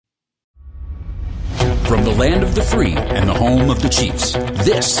From the land of the free and the home of the Chiefs,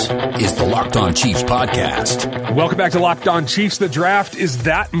 this is the Locked On Chiefs podcast. Welcome back to Locked On Chiefs. The draft is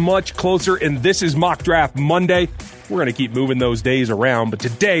that much closer, and this is Mock Draft Monday. We're going to keep moving those days around, but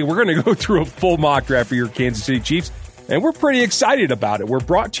today we're going to go through a full mock draft for your Kansas City Chiefs, and we're pretty excited about it. We're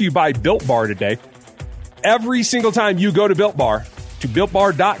brought to you by Built Bar today. Every single time you go to Built Bar, to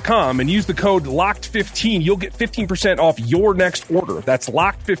BuiltBar.com and use the code LOCKED15, you'll get 15% off your next order. That's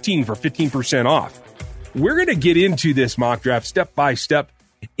LOCKED15 for 15% off. We're going to get into this mock draft step by step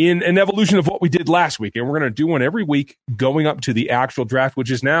in an evolution of what we did last week. And we're going to do one every week going up to the actual draft, which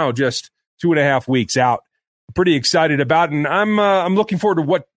is now just 2.5 weeks out. Pretty excited about it. And I'm looking forward to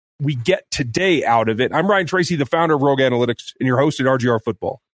what we get today out of it. I'm Ryan Tracy, the founder of Rogue Analytics and your host at RGR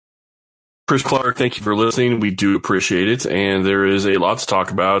Football. Chris Clark, thank you for listening. We do appreciate it. And there is a lot to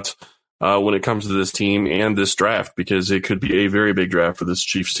talk about when it comes to this team and this draft, because it could be a very big draft for this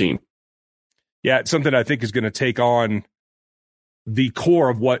Chiefs team. Yeah, it's something I think is going to take on the core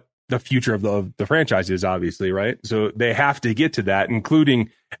of what the future of the franchise is, obviously, right? So they have to get to that, including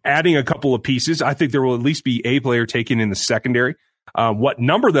adding a couple of pieces. I think there will at least be a player taken in the secondary. What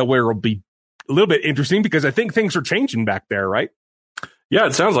number they'll wear will be a little bit interesting because I think things are changing back there, right? Yeah,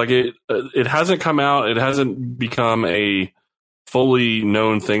 it sounds like it. It hasn't come out. It hasn't become a fully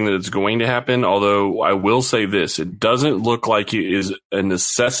known thing that it's going to happen, although I will say this. It doesn't look like it is a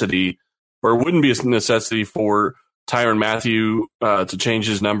necessity, or it wouldn't be a necessity for Tyrann Mathieu to change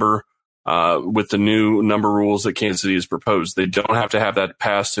his number with the new number rules that Kansas City has proposed. They don't have to have that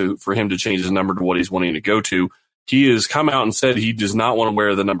pass for him to change his number to what he's wanting to go to. He has come out and said he does not want to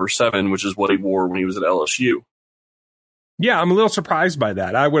wear the number 7, which is what he wore when he was at LSU. Yeah, I'm a little surprised by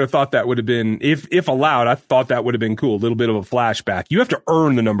that. I would have thought that would have been, if allowed, I thought that would have been cool. A little bit of a flashback. You have to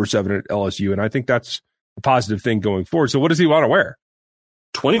earn the number 7 at LSU, and I think that's a positive thing going forward. So what does he want to wear?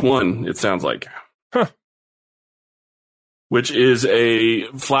 21, it sounds like. Huh. Which is a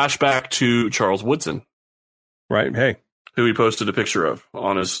flashback to Charles Woodson. Right, hey. Who he posted a picture of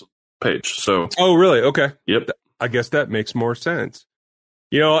on his page. So. Oh, really? Okay. Yep. I guess that makes more sense.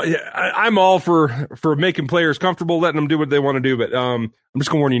 You know, I'm all for making players comfortable, letting them do what they want to do, but I'm just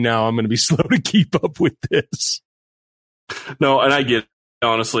going to warn you now, I'm going to be slow to keep up with this. No, and I get it.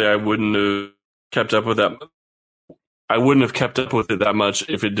 Honestly, I wouldn't have kept up with that. I wouldn't have kept up with it that much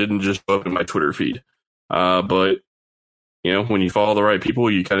if it didn't just show up in my Twitter feed. But, you know, when you follow the right people,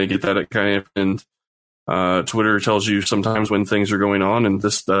 you kind of get that kind of, and Twitter tells you sometimes when things are going on in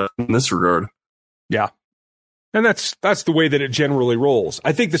this regard. Yeah. And that's the way that it generally rolls.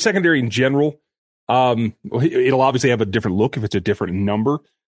 I think the secondary in general, it'll obviously have a different look if it's a different number.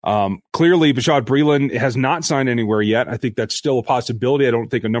 Clearly, Bashaud Breeland has not signed anywhere yet. I think that's still a possibility. I don't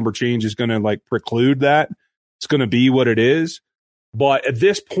think a number change is going to preclude that. It's going to be what it is. But at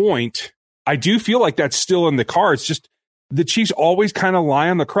this point, I do feel like that's still in the cards. Just the Chiefs always kind of lie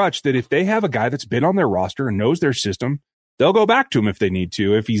on the crutch that if they have a guy that's been on their roster and knows their system, they'll go back to him if they need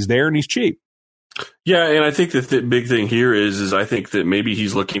to, if he's there and he's cheap. Yeah, and I think that the big thing here is I think that maybe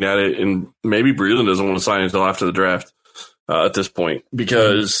he's looking at it, and maybe Breeland doesn't want to sign until after the draft at this point,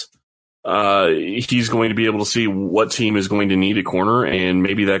 because he's going to be able to see what team is going to need a corner, and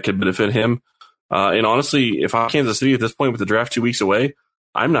maybe that could benefit him. And honestly, if I'm Kansas City at this point with the draft 2 weeks away,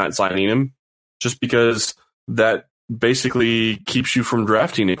 I'm not signing him just because that basically keeps you from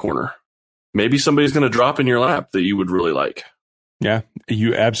drafting a corner. Maybe somebody's going to drop in your lap that you would really like. Yeah,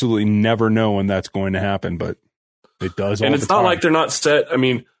 you absolutely never know when that's going to happen, but it does all the time. And it's not like they're not set. I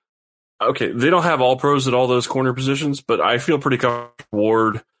mean, okay, they don't have all pros at all those corner positions, but I feel pretty comfortable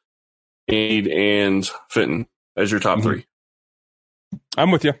Ward, Aid, and Fenton as your top three.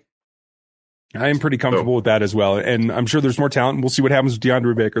 I'm with you. I am pretty comfortable with that as well. And I'm sure there's more talent. We'll see what happens with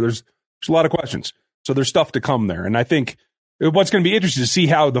DeAndre Baker. There's a lot of questions. So there's stuff to come there. And I think what's going to be interesting to see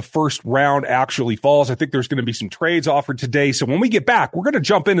how the first round actually falls. I think there's going to be some trades offered today. So when we get back, we're going to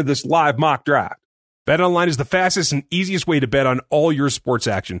jump into this live mock draft. BetOnline is the fastest and easiest way to bet on all your sports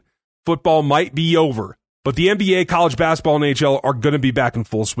action. Football might be over, but the NBA, college basketball, and NHL are going to be back in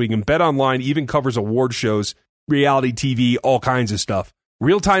full swing. And BetOnline even covers award shows, reality TV, all kinds of stuff.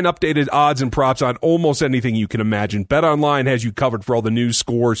 Real-time updated odds and props on almost anything you can imagine. BetOnline has you covered for all the news,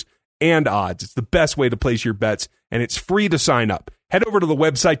 scores, and odds. It's the best way to place your bets, and it's free to sign up. Head over to the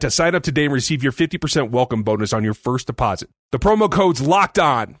website to sign up today and receive your 50% welcome bonus on your first deposit. The promo code's LOCKED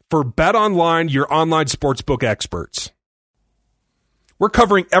ON for BetOnline, your online sportsbook experts. We're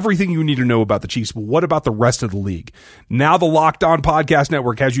covering everything you need to know about the Chiefs, but what about the rest of the league? Now the Locked On Podcast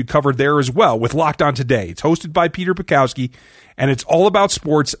Network has you covered there as well with Locked On Today. It's hosted by Peter Bukowski, and it's all about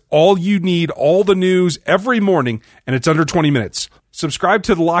sports, all you need, all the news every morning, and it's under 20 minutes. Subscribe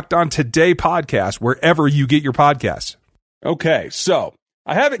to the Locked On Today podcast wherever you get your podcasts. Okay, so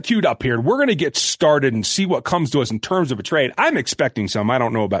I have it queued up here. We're going to get started and see what comes to us in terms of a trade. I'm expecting some. I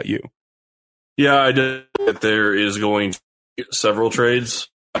don't know about you. Yeah, I did. There is going to be several trades,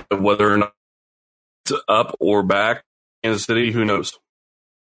 whether or not it's up or back. Kansas City, who knows?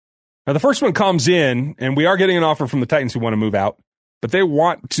 Now, the first one comes in, and we are getting an offer from the Titans who want to move out, but they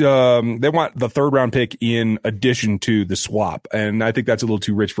want the third round pick in addition to the swap, and I think that's a little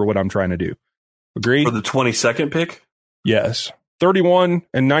too rich for what I'm trying to do. Agreed? For the 22nd pick? Yes. 31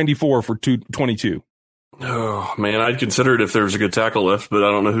 and 94 for 22. Oh, man, I'd consider it if there was a good tackle left, but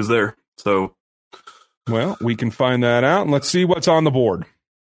I don't know who's there. So, well, we can find that out, and let's see what's on the board.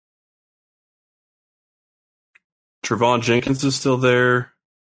 Trevon Jenkins is still there.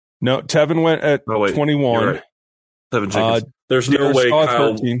 No, Tevin went at 21. Right. Tevin Jenkins. There's no way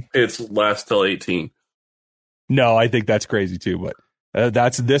Kyle Pitts lasts till 18. No, I think that's crazy too, but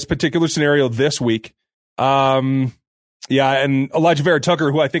that's this particular scenario this week. Yeah, and Elijah Vera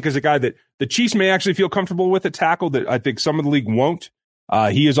Tucker, who I think is a guy that the Chiefs may actually feel comfortable with at tackle, that I think some of the league won't.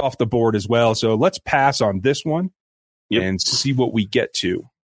 He is off the board as well. So let's pass on this one and see what we get to.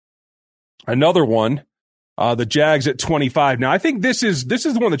 Another one, the Jags at 25. Now, I think this is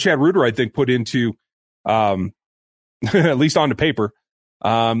the one that Chad Reuter, I think, put into, at least onto paper.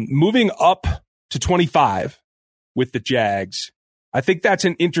 Moving up to 25 with the Jags. I think that's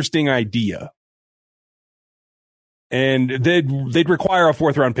an interesting idea. And they'd require a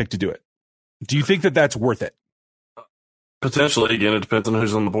fourth round pick to do it. Do you think that that's worth it? Potentially. Again, it depends on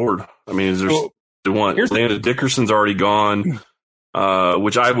who's on the board. I mean, Landon Dickerson's already gone,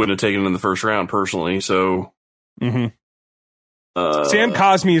 which I wouldn't have taken in the first round personally. So, Sam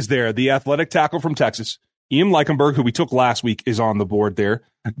Cosmi is there, the athletic tackle from Texas. Ian Leichenberg, who we took last week, is on the board there.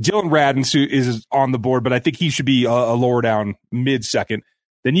 Dylan Radins is on the board, but I think he should be a lower down mid-second.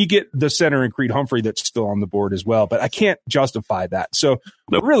 Then you get the center and Creed Humphrey that's still on the board as well, but I can't justify that. So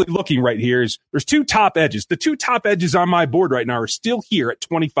What we're really looking right here is there's two top edges. The two top edges on my board right now are still here at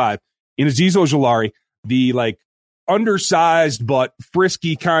 25 in Azeez Ojulari, the undersized but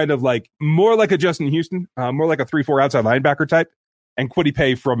frisky kind of more like a Justin Houston, more like a 3-4 outside linebacker type, and Kwity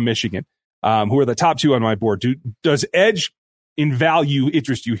Paye from Michigan, who are the top two on my board. Does edge in value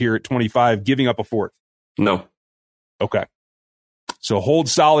interest you here at 25, giving up a fourth? No. Okay. So hold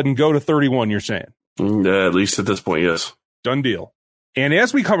solid and go to 31, you're saying? At least at this point, yes. Done deal. And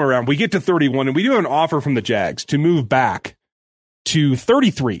as we come around, we get to 31, and we do have an offer from the Jags to move back to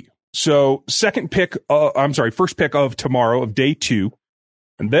 33. So first pick of tomorrow, of day 2.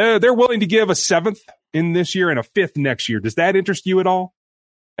 And they're willing to give a 7th in this year and a 5th next year. Does that interest you at all?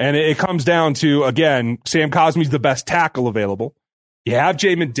 And it comes down to, again, Sam Cosmi's the best tackle available. You have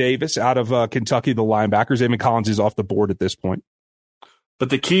Jamin Davis out of Kentucky, the linebacker. Zaven Collins is off the board at this point. But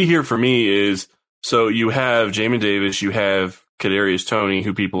the key here for me is, so you have Jamin Davis, you have Kadarius Toney,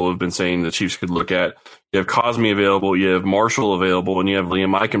 who people have been saying the Chiefs could look at. You have Cosmi available, you have Marshall available, and you have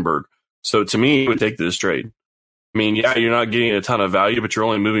Liam Eichenberg. So to me, I would take this trade. I mean, yeah, you're not getting a ton of value, but you're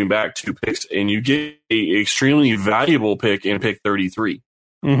only moving back 2 picks, and you get an extremely valuable pick in pick 33.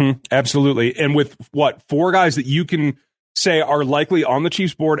 Absolutely. And with 4 guys that you can say are likely on the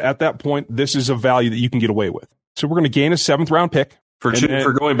Chiefs board at that point, this is a value that you can get away with. So we're going to gain a 7th round pick. For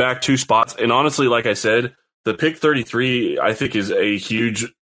going back 2 spots. And honestly, like I said, the pick 33, I think, is a huge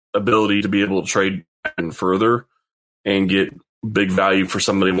ability to be able to trade further and get big value for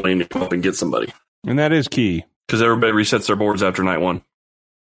somebody wanting to come up and get somebody. And that is key. Because everybody resets their boards after night 1.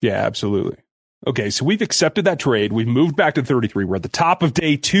 Yeah, absolutely. Okay, so we've accepted that trade. We've moved back to 33. We're at the top of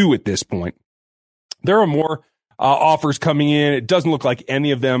day 2 at this point. There are more offers coming in. It doesn't look like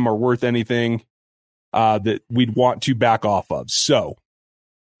any of them are worth anything that we'd want to back off of. So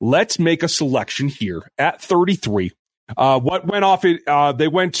let's make a selection here at 33. What went off?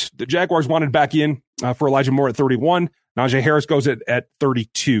 The Jaguars wanted back in for Elijah Moore at 31. Najee Harris goes at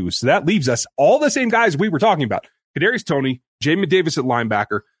 32. So that leaves us all the same guys we were talking about. Kadarius Toney, Jamin Davis at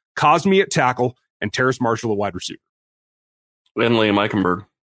linebacker, Cosmi at tackle, and Terrace Marshall at wide receiver. And Liam Eichenberg.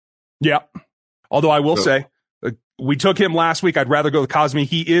 Yeah. Although I will say, we took him last week. I'd rather go with Cosmi.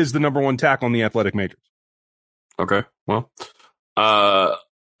 He is the number 1 tackle in the athletic majors. Okay. Well,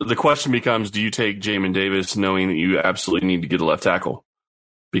 the question becomes, do you take Jamin Davis knowing that you absolutely need to get a left tackle?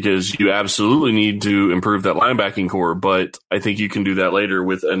 Because you absolutely need to improve that linebacking core, but I think you can do that later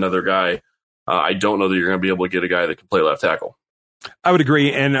with another guy. I don't know that you're going to be able to get a guy that can play left tackle. I would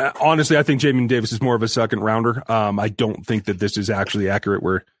agree. And honestly, I think Jamin Davis is more of a second rounder. I don't think that this is actually accurate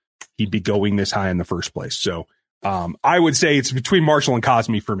where he'd be going this high in the first place. So I would say it's between Marshall and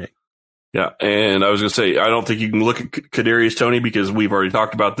Cosmi for me. Yeah, and I was going to say, I don't think you can look at Kadarius Toney because we've already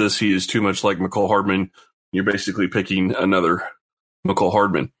talked about this. He is too much like McCole Hardman. You're basically picking another McCole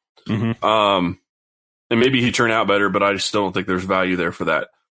Hardman. Mm-hmm. And maybe he turned out better, but I just don't think there's value there for that.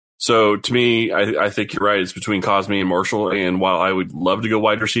 So to me, I think you're right. It's between Cosmi and Marshall. And while I would love to go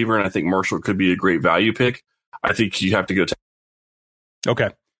wide receiver, and I think Marshall could be a great value pick, I think you have to go. Okay.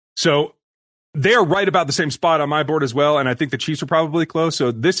 So they are right about the same spot on my board as well. And I think the Chiefs are probably close.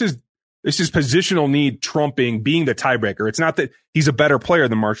 So this is positional need trumping being the tiebreaker. It's not that he's a better player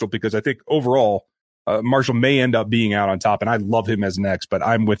than Marshall, because I think overall Marshall may end up being out on top, and I love him as next, but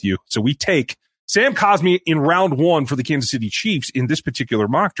I'm with you. So we take Sam Cosmi in round 1 for the Kansas City Chiefs in this particular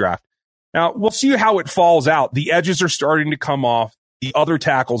mock draft. Now, we'll see how it falls out. The edges are starting to come off. The other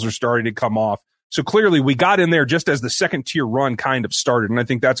tackles are starting to come off. So clearly we got in there just as the second tier run kind of started, and I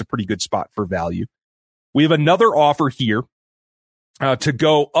think that's a pretty good spot for value. We have another offer here to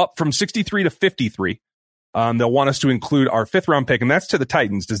go up from 63 to 53. They'll want us to include our 5th round pick, and that's to the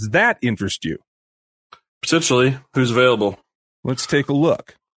Titans. Does that interest you? Potentially. Who's available? Let's take a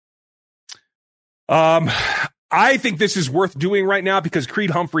look. I think this is worth doing right now because Creed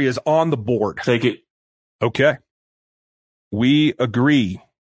Humphrey is on the board. Take it. Okay. We agree.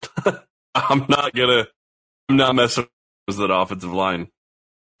 I'm not messing with that offensive line.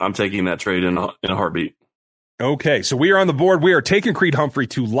 I'm taking that trade in a heartbeat. Okay, so we are on the board. We are taking Creed Humphrey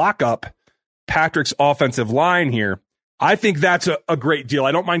to lock up Patrick's offensive line here. I think that's a great deal.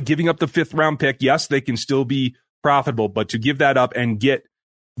 I don't mind giving up the 5th round pick. Yes, they can still be profitable, but to give that up and get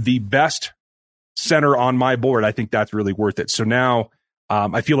the best center on my board, I think that's really worth it. So now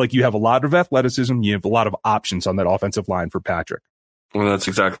I feel like you have a lot of athleticism. You have a lot of options on that offensive line for Patrick. Well, that's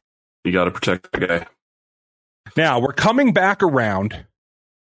exactly. You got to protect the guy. Now we're coming back around.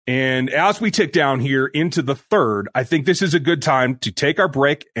 And as we tick down here into the 3rd, I think this is a good time to take our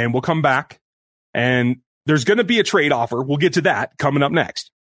break, and we'll come back. And there's going to be a trade offer. We'll get to that coming up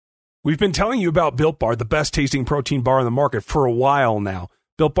next. We've been telling you about Built Bar, the best tasting protein bar in the market, for a while now.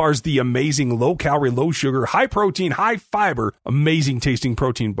 Built Bar is the amazing low-calorie, low-sugar, high-protein, high-fiber, amazing tasting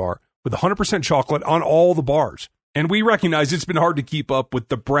protein bar with 100% chocolate on all the bars. And we recognize it's been hard to keep up with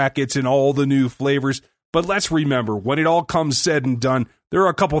the brackets and all the new flavors. But let's remember, when it all comes said and done, there are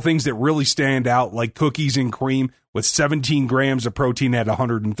a couple things that really stand out, like cookies and cream with 17 grams of protein at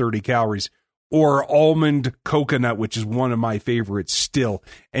 130 calories, or almond coconut, which is one of my favorites still.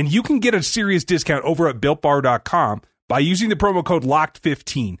 And you can get a serious discount over at BuiltBar.com by using the promo code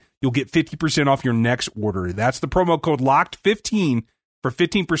LOCKED15. You'll get 50% off your next order. That's the promo code LOCKED15 for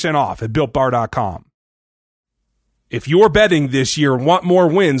 15% off at BuiltBar.com. If you're betting this year and want more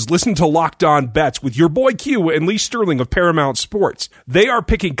wins, listen to Locked On Bets with your boy Q and Lee Sterling of Paramount Sports. They are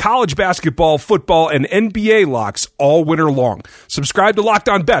picking college basketball, football, and NBA locks all winter long. Subscribe to Locked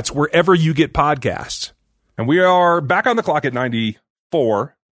On Bets wherever you get podcasts. And we are back on the clock at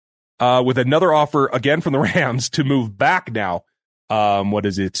 94 with another offer again from the Rams to move back now. 9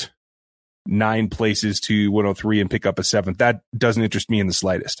 places to 103 and pick up a 7th. That doesn't interest me in the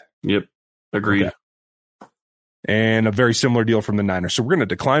slightest. Yep. Agreed. Okay. And a very similar deal from the Niners. So we're going to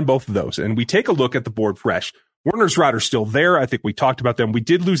decline both of those. And we take a look at the board fresh. Werner's Rider's still there. I think we talked about them. We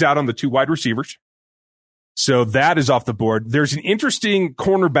did lose out on the 2 wide receivers. So that is off the board. There's an interesting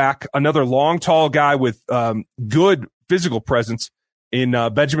cornerback, another long, tall guy with good physical presence in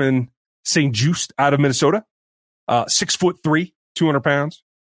Benjamin St. Juste out of Minnesota. 6'3", 200 pounds.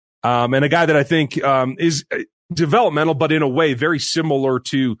 And a guy that I think is developmental, but in a way very similar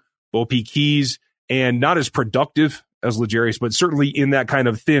to Bo Peep Keys. And not as productive as L'Jarius, but certainly in that kind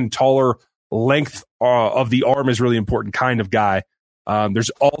of thin, taller length of the arm is really important kind of guy. There's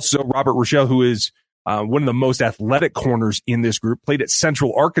also Robert Rochelle, who is one of the most athletic corners in this group, played at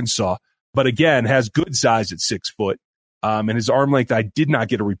Central Arkansas, but again, has good size at 6 foot. And his arm length, I did not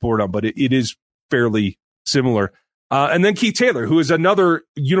get a report on, but it is fairly similar. And then Keith Taylor, who is another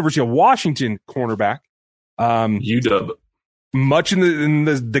University of Washington cornerback. UW. Much in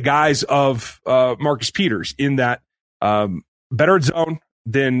the guise of Marcus Peters, in that better at zone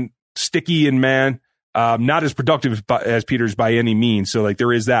than sticky and man, not as productive as Peters by any means. So like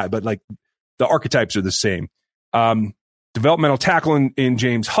there is that, but like the archetypes are the same. Developmental tackle in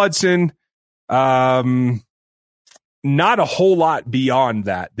James Hudson. Not a whole lot beyond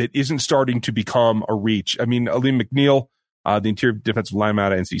that isn't starting to become a reach. I mean, Aleem McNeil, the interior defensive lineman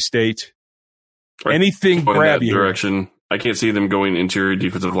out of NC State. Anything grabby direction. I can't see them going interior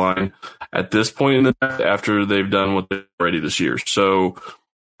defensive line at this point in the draft after they've done what they've already this year. So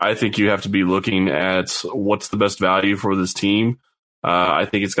I think you have to be looking at what's the best value for this team. I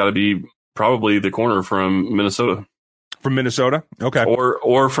think it's got to be probably the corner from Minnesota. From Minnesota? Okay.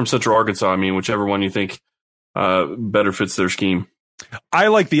 Or from Central Arkansas. I mean, whichever one you think better fits their scheme. I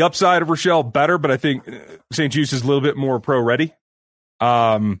like the upside of Rochelle better, but I think St. Juice is a little bit more pro-ready.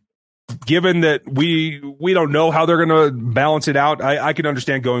 Given that we don't know how they're going to balance it out, I can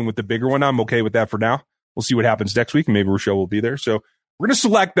understand going with the bigger one. I'm okay with that for now. We'll see what happens next week, and maybe Rochelle will be there. So we're going to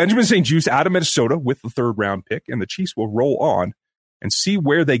select Benjamin St. Juice out of Minnesota with the 3rd round pick, and the Chiefs will roll on and see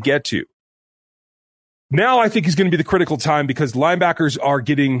where they get to. Now I think is going to be the critical time because linebackers are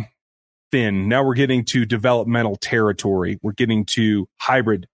getting thin. Now we're getting to developmental territory. We're getting to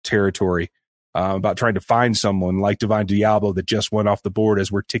hybrid territory. About trying to find someone like Divine Diablo that just went off the board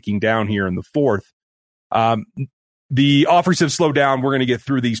as we're ticking down here in the 4th. The offers have slowed down. We're going to get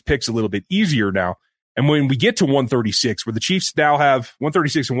through these picks a little bit easier now. And when we get to 136, where the Chiefs now have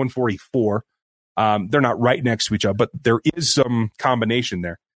 136 and 144, they're not right next to each other, but there is some combination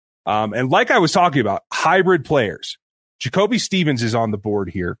there. And like I was talking about, hybrid players. Jacoby Stevens is on the board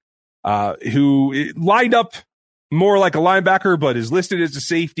here, who lined up more like a linebacker, but is listed as a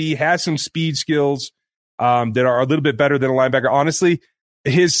safety, has some speed skills that are a little bit better than a linebacker. Honestly,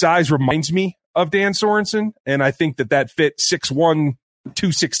 his size reminds me of Dan Sorensen, and I think that fit 6'1",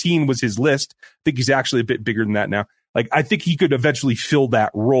 216 was his list. I think he's actually a bit bigger than that now. Like, I think he could eventually fill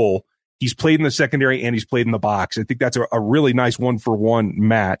that role. He's played in the secondary and he's played in the box. I think that's a really nice 1-for-1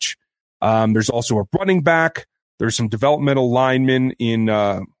 match. There's also a running back. There's some developmental linemen in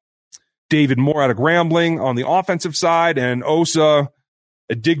David Moore out of Grambling on the offensive side, and Osa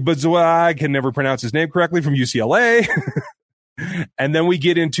Adigbadzwa, can never pronounce his name correctly, from UCLA. And then we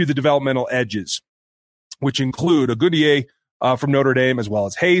get into the developmental edges, which include Agudier from Notre Dame, as well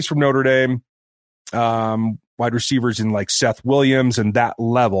as Hayes from Notre Dame, wide receivers in like Seth Williams and that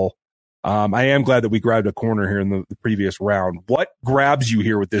level. I am glad that we grabbed a corner here in the previous round. What grabs you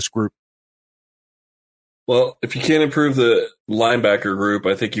here with this group? Well, if you can't improve the linebacker group,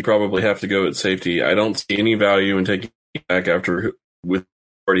 I think you probably have to go at safety. I don't see any value in taking back after with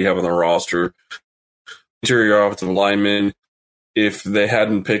already having the roster. Interior offensive linemen, if they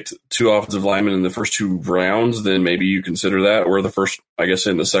hadn't picked 2 offensive linemen in the first 2 rounds, then maybe you consider that, or the first, I guess,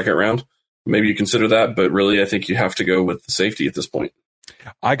 in the 2nd round. Maybe you consider that, but really I think you have to go with the safety at this point.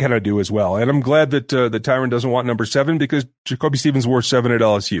 I kind of do as well. And I'm glad that Tyron doesn't want number 7 because Jacoby Stevens wore 7 at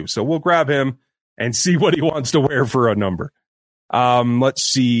LSU. So we'll grab him and see what he wants to wear for a number. Let's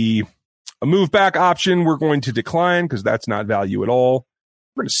see. A move back option we're going to decline because that's not value at all.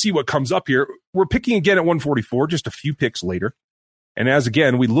 We're going to see what comes up here. We're picking again at 144, just a few picks later. And as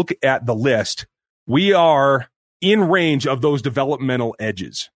again, we look at the list, we are in range of those developmental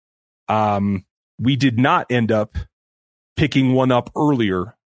edges. We did not end up picking one up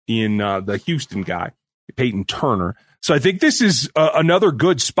earlier in the Houston guy, Peyton Turner. So I think this is another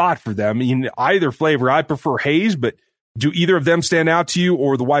good spot for them in either flavor. I prefer Hayes, but do either of them stand out to you,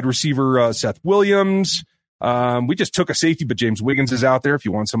 or the wide receiver Seth Williams? We just took a safety, but James Wiggins is out there if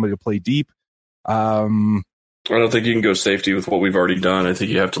you want somebody to play deep. I don't think you can go safety with what we've already done. I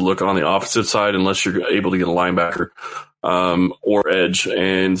think you have to look on the opposite side unless you're able to get a linebacker or edge.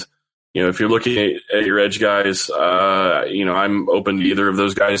 And if you're looking at your edge guys, I'm open to either of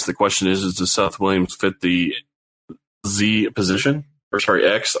those guys. The question is does Seth Williams fit the Z position? Or sorry,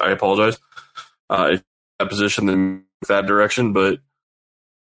 X, I apologize. If that position, then that direction. But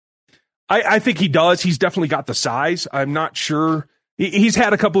I think he does. He's definitely got the size. I'm not sure. He's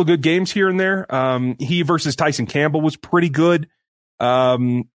had a couple of good games here and there. He versus Tyson Campbell was pretty good.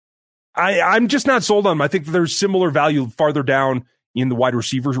 I'm just not sold on him. I think there's similar value farther down in the wide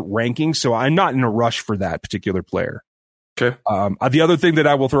receiver rankings, so I'm not in a rush for that particular player. Okay. The other thing that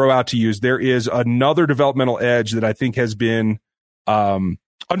I will throw out to you is there is another developmental edge that I think has been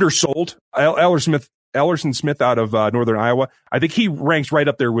undersold. Ellerson Smith out of Northern Iowa. I think he ranks right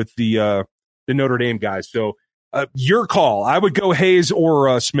up there with the Notre Dame guys. So your call. I would go Hayes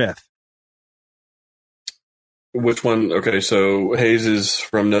or Smith. Which one? Okay, so Hayes is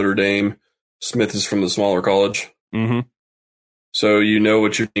from Notre Dame. Smith is from the smaller college. Mm-hmm. So you know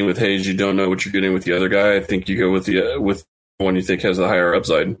what you're getting with Hayes. You don't know what you're getting with the other guy. I think you go with the one you think has a higher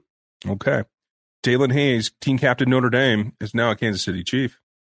upside. Okay. Dalen Hayes, team captain Notre Dame, is now a Kansas City Chief.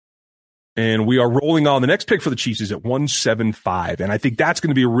 And we are rolling on. The next pick for the Chiefs is at 175. And I think that's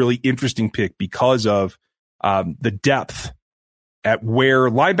going to be a really interesting pick because of the depth at where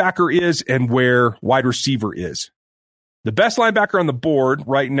linebacker is and where wide receiver is. The best linebacker on the board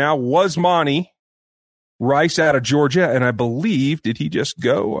right now was Monty. Rice out of Georgia, and I believe, did he just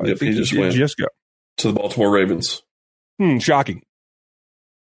go? Yep, I think he just went just go to the Baltimore Ravens. Shocking.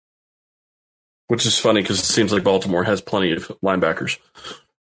 Which is funny because it seems like Baltimore has plenty of linebackers.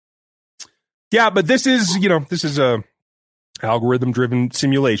 Yeah, but this is a algorithm-driven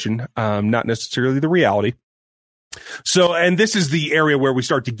simulation, not necessarily the reality. So, and this is the area where we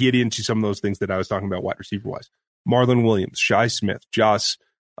start to get into some of those things that I was talking about wide receiver-wise. Marlon Williams, Shi Smith, Josh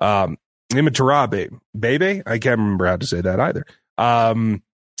Imatarabe, Bebe? I can't remember how to say that either. Fahoko,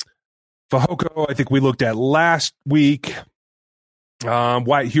 I think we looked at last week.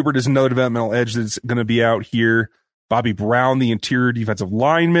 Wyatt Hubert is another developmental edge that's going to be out here. Bobby Brown, the interior defensive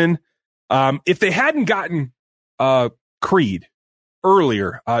lineman. If they hadn't gotten Creed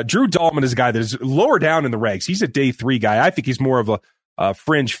earlier, Drew Dahlman is a guy that is lower down in the ranks. He's a day 3 guy. I think he's more of a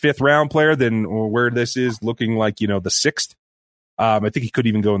fringe 5th round player than where this is looking like, the 6th. I think he could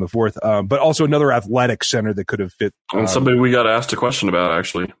even go in the 4th, but also another athletic center that could have fit. And somebody we got asked a question about,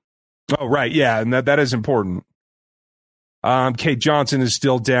 actually. Oh, right. Yeah. And that is important. Kate Johnson is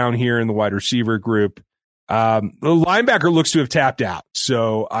still down here in the wide receiver group. The linebacker looks to have tapped out.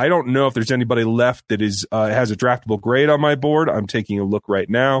 So I don't know if there's anybody left that is has a draftable grade on my board. I'm taking a look right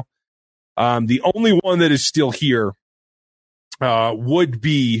now. The only one that is still here would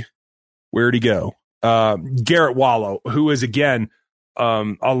be, where'd he go? Garrett Wallow, who is, again,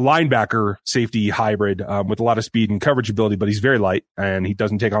 a linebacker safety hybrid with a lot of speed and coverage ability, but he's very light and he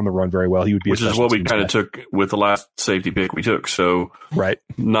doesn't take on the run very well. He would be, which is what we kind of took with the last safety pick we took. So, right,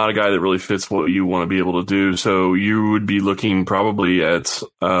 not a guy that really fits what you want to be able to do. So you would be looking probably at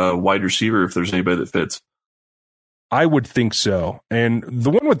wide receiver if there's anybody that fits. I would think so. And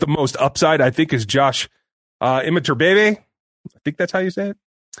the one with the most upside, I think, is Josh Imatorbhebhe. I think that's how you say it.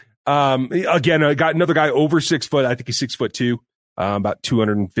 Again, I got another guy over 6 foot. I think he's 6'2". About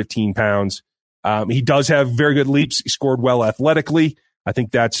 215 pounds. He does have very good leaps. He scored well athletically. I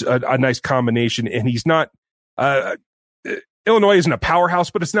think that's a nice combination. And he's not, Illinois isn't a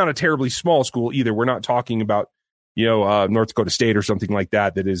powerhouse, but it's not a terribly small school either. We're not talking about, North Dakota State or something like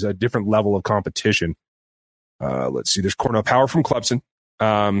that is a different level of competition. Let's see. There's Cornell Power from Clemson.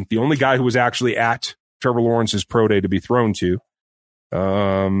 The only guy who was actually at Trevor Lawrence's pro day to be thrown to.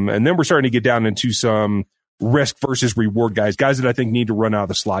 And then we're starting to get down into some risk versus reward guys that I think need to run out of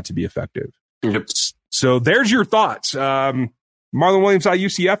the slot to be effective. Yep. So there's your thoughts. Marlon Williams at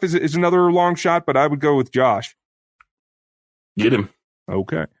UCF is another long shot, but I would go with Josh. Get him.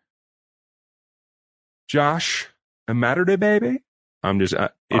 Okay. Josh Imatarabe, baby. I'm just,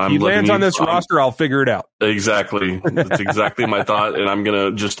 if he lands on this roster, I'll figure it out. Exactly. That's exactly my thought. And I'm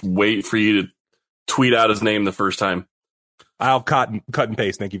going to just wait for you to tweet out his name the first time. I'll cut and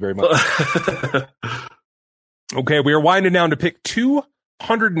paste. Thank you very much. Okay, we are winding down to pick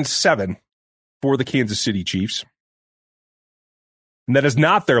 207 for the Kansas City Chiefs. And that is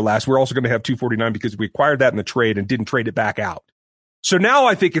not their last. We're also going to have 249 because we acquired that in the trade and didn't trade it back out. So now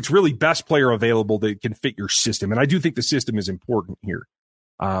I think it's really best player available that can fit your system. And I do think the system is important here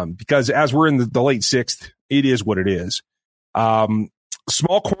because as we're in the late 6th, it is what it is.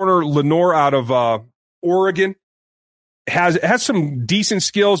 Small corner Lenore out of Oregon has some decent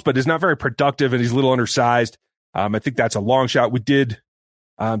skills, but is not very productive, and he's a little undersized. I think that's a long shot. We did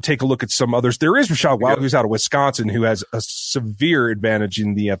take a look at some others. There is Rashad Wild, who's out of Wisconsin, who has a severe advantage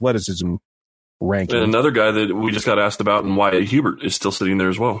in the athleticism ranking. And another guy that we just got asked about, and Wyatt Hubert is still sitting there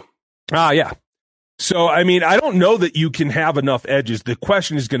as well. Yeah. So, I mean, I don't know that you can have enough edges. The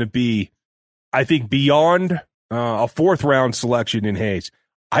question is going to be, I think, beyond a 4th round selection in Hayes.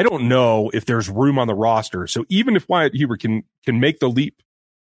 I don't know if there's room on the roster. So even if Wyatt Hubert can make the leap.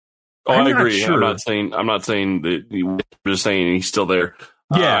 Oh, I agree. Sure. I'm not saying that. I'm just saying he's still there.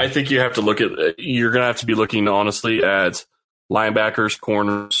 Yeah, I think you have to look at. You're going to have to be looking honestly at linebackers,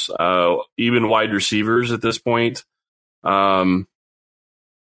 corners, even wide receivers at this point, because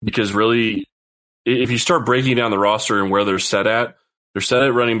really, if you start breaking down the roster and where they're set at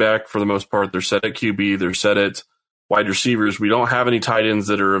running back for the most part. They're set at QB. They're set at wide receivers. We don't have any tight ends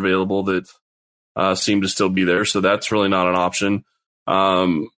that are available that seem to still be there, so that's really not an option.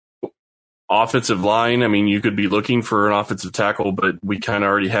 Offensive line, I mean, you could be looking for an offensive tackle, but we kind of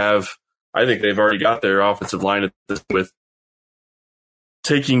already have. I think they've already got their offensive line at this, with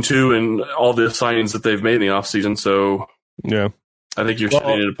taking 2 and all the signings that they've made in the offseason. So, yeah, I think you're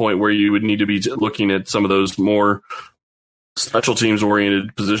sitting at a point where you would need to be looking at some of those more special teams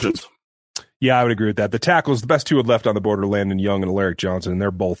oriented positions. Yeah, I would agree with that. The tackles, the best 2 left on the board are Landon Young and Alaric Johnson, and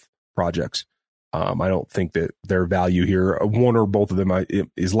they're both projects. I don't think that their value here, one or both of them,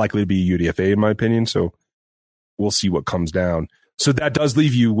 is likely to be UDFA in my opinion. So we'll see what comes down. So that does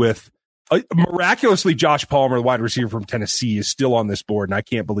leave you with Miraculously, Josh Palmer, the wide receiver from Tennessee, is still on this board, and I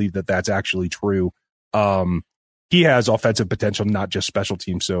can't believe that that's actually true. He has offensive potential, not just special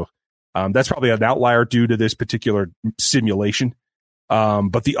teams. So that's probably an outlier due to this particular simulation.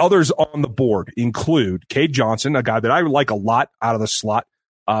 But the others on the board include Cade Johnson, a guy that I like a lot out of the slot.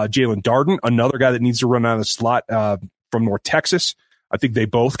 Jalen Darden, another guy that needs to run out of the slot from North Texas. I think they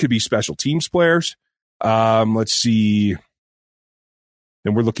both could be special teams players. Let's see.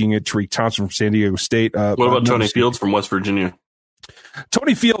 Then we're looking at Tariq Thompson from San Diego State. What about Tony Fields from West Virginia?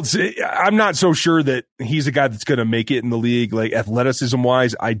 Tony Fields, I'm not so sure that he's a guy that's going to make it in the league. Like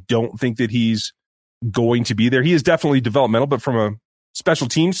athleticism-wise, I don't think that he's going to be there. He is definitely developmental, but from a special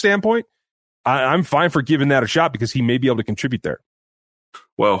team standpoint, I'm fine for giving that a shot because he may be able to contribute there.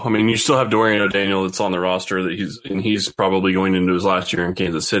 Well, I mean, you still have Dorian O'Daniel that's on the roster that he's probably going into his last year in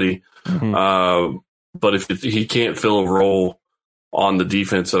Kansas City. Mm-hmm. But if he can't fill a role on the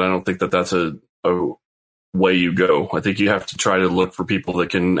defense, then I don't think that that's a way you go. I think you have to try to look for people that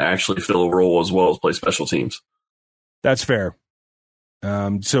can actually fill a role as well as play special teams. That's fair.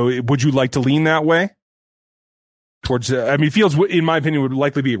 So would you like to lean that way? Towards, Fields, in my opinion, would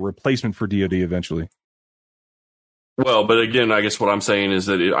likely be a replacement for DoD eventually. Well, but again, I guess what I'm saying is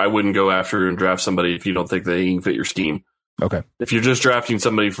that I wouldn't go after and draft somebody if you don't think they can fit your scheme. Okay. If you're just drafting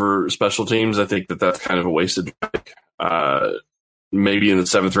somebody for special teams, I think that that's kind of a wasted pick. Maybe in the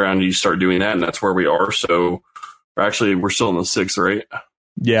 7th round you start doing that, and that's where we are. So actually, we're still in the 6th, right?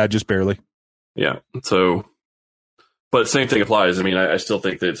 Yeah, just barely. Yeah. So, but same thing applies. I mean, I still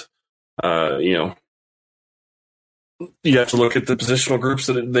think that you have to look at the positional groups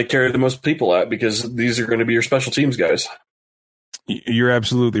that they carry the most people at, because these are going to be your special teams guys. You're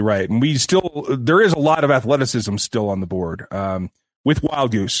absolutely right. And there is a lot of athleticism still on the board, with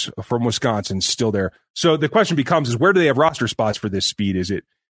Wild Goose from Wisconsin still there. So the question becomes, is where do they have roster spots for this speed? Is it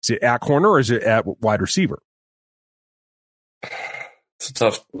at corner or is it at wide receiver? It's a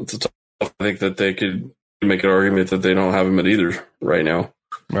tough. I think that they could make an argument that they don't have him at either right now.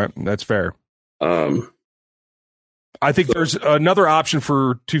 Right. That's fair. I think there's another option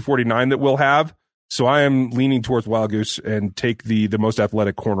for 249 that we'll have. So I am leaning towards Wild Goose and take the most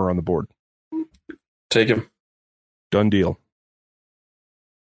athletic corner on the board. Take him. Done deal.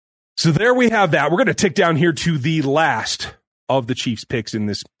 So there we have that. We're going to tick down here to the last of the Chiefs picks in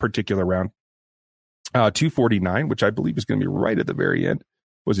this particular round. 249, which I believe is going to be right at the very end.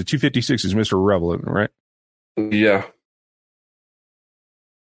 Was it 256 is Mr. Relevant, right? Yeah.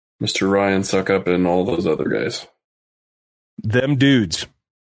 Mr. Ryan Suckup and all those other guys. Them dudes.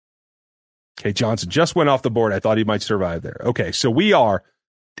 Okay, Johnson just went off the board. I thought he might survive there. Okay, so we are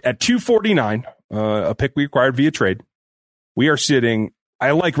at 249, a pick we acquired via trade. We are sitting,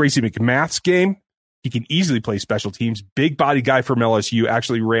 I like Racey McMath's game. He can easily play special teams. Big body guy from LSU,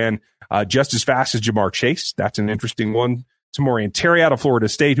 actually ran just as fast as Jamar Chase. That's an interesting one. Tamorian Terry out of Florida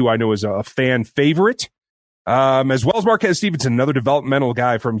State, who I know is a fan favorite. As well as Marquez Stevenson, another developmental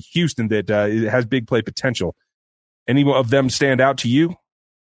guy from Houston that has big play potential. Any of them stand out to you?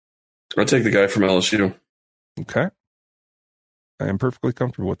 I'll take the guy from LSU. Okay. I am perfectly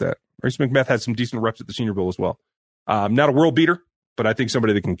comfortable with that. Race McMath had some decent reps at the Senior Bowl as well. Not a world beater, but I think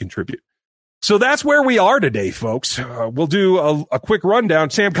somebody that can contribute. So that's where we are today, folks. We'll do a quick rundown.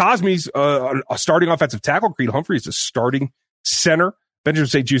 Sam Cosmi's a starting offensive tackle. Creed Humphrey is a starting center. Benjamin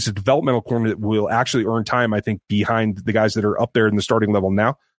St. Juste, a developmental corner that will actually earn time, I think, behind the guys that are up there in the starting level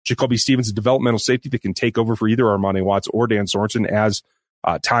now. Jacoby Stevens, a developmental safety that can take over for either Armani Watts or Dan Sorensen as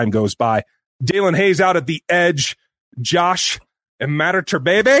time goes by. Dalen Hayes out at the edge. Josh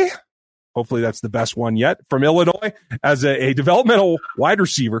Imatorbhebhe, hopefully that's the best one yet, from Illinois as a developmental wide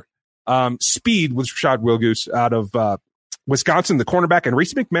receiver. Speed with Rashad Wilgoose out of Wisconsin, the cornerback, and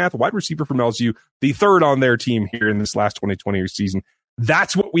Racey McMath, wide receiver from LSU, the third on their team here in this last 2020 season.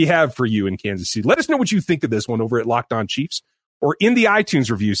 That's what we have for you in Kansas City. Let us know what you think of this one over at Locked On Chiefs or in the iTunes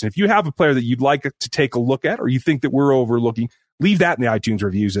reviews. And if you have a player that you'd like to take a look at or you think that we're overlooking, leave that in the iTunes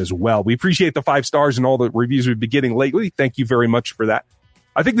reviews as well. We appreciate the 5 stars and all the reviews we've been getting lately. Thank you very much for that.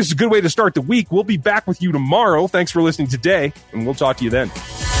 I think this is a good way to start the week. We'll be back with you tomorrow. Thanks for listening today, and we'll talk to you then.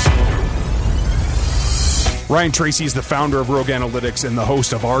 Ryan Tracy is the founder of Rogue Analytics and the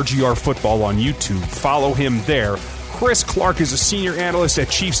host of RGR Football on YouTube. Follow him there. Chris Clark is a senior analyst at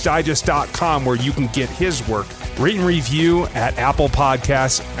ChiefsDigest.com, where you can get his work. Rate and review at Apple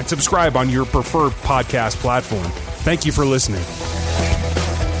Podcasts and subscribe on your preferred podcast platform. Thank you for listening.